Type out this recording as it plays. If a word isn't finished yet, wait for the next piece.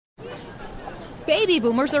Baby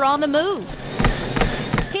boomers are on the move,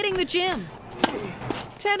 hitting the gym,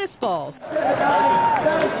 tennis balls,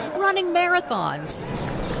 running marathons,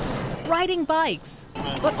 riding bikes.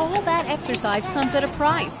 But all that exercise comes at a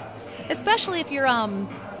price, especially if you're,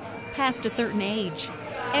 past a certain age.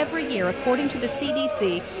 Every year, according to the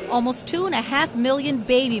CDC, almost 2.5 million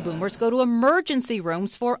baby boomers go to emergency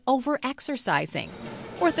rooms for over-exercising.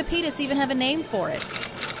 Orthopedists even have a name for it: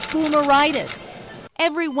 boomeritis.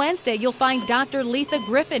 Every Wednesday, you'll find Dr. Letha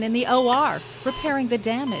Griffin in the OR, repairing the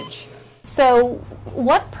damage. So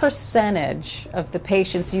what percentage of the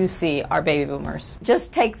patients you see are baby boomers?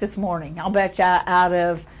 Just take this morning. I'll bet you out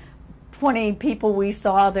of 20 people we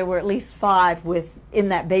saw, there were at least 5 in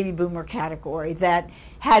that baby boomer category that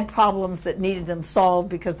had problems that needed them solved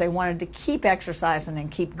because they wanted to keep exercising and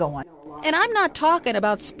keep going. And I'm not talking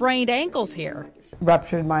about sprained ankles here.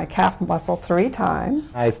 Ruptured my calf muscle 3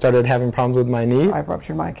 times. I started having problems with my knee. I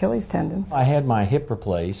ruptured my Achilles tendon. I had my hip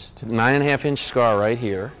replaced. 9.5-inch scar right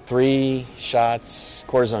here. 3 shots,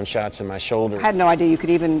 cortisone shots in my shoulder. I had no idea you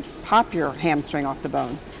could even pop your hamstring off the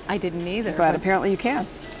bone. I didn't either. But apparently you can.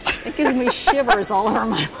 It gives me shivers all over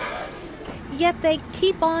my... Yet they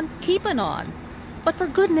keep on keeping on. But for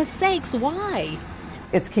goodness sakes, why?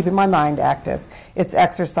 It's keeping my mind active. It's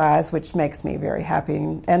exercise, which makes me very happy,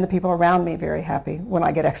 and the people around me very happy when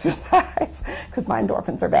I get exercise, because my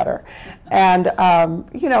endorphins are better. And, and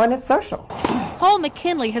it's social. Paul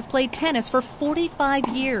McKinley has played tennis for 45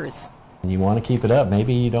 years. You want to keep it up.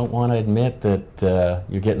 Maybe you don't want to admit that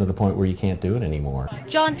you're getting to the point where you can't do it anymore.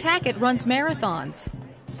 John Tackett runs marathons.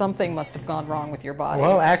 Something must have gone wrong with your body.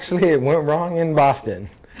 Well, actually, it went wrong in Boston.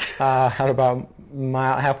 At about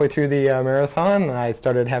halfway through the marathon, I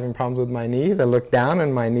started having problems with my knees. I looked down,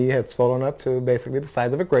 and my knee had swollen up to basically the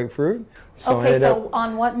size of a grapefruit. So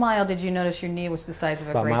on what mile did you notice your knee was the size of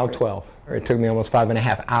a grapefruit? About mile 12. It took me almost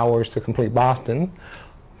 5.5 hours to complete Boston,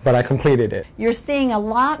 but I completed it. You're seeing a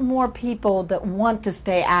lot more people that want to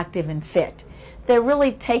stay active and fit. They're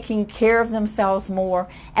really taking care of themselves more,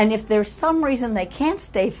 and if there's some reason they can't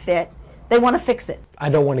stay fit, they want to fix it. I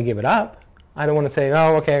don't want to give it up. I don't want to say,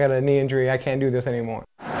 oh, okay, I got a knee injury, I can't do this anymore.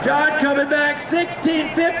 John coming back,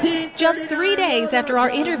 16-15. Just 3 days after our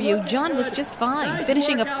interview, John was just fine,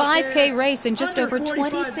 finishing a 5K race in just over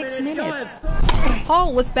 26 minutes.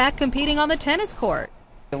 Paul was back competing on the tennis court.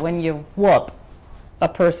 When you whoop a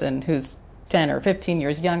person who's 10 or 15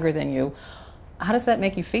 years younger than you, how does that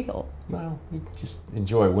make you feel? Well, you just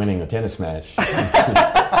enjoy winning a tennis match.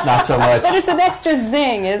 It's not so much. But it's an extra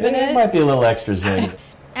zing, isn't it? It might be a little extra zing.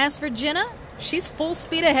 As for Jenna, she's full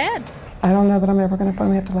speed ahead. I don't know that I'm ever going to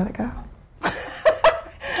finally have to let it go.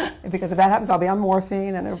 Because if that happens, I'll be on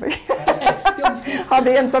morphine and I'll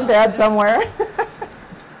be in some bed somewhere.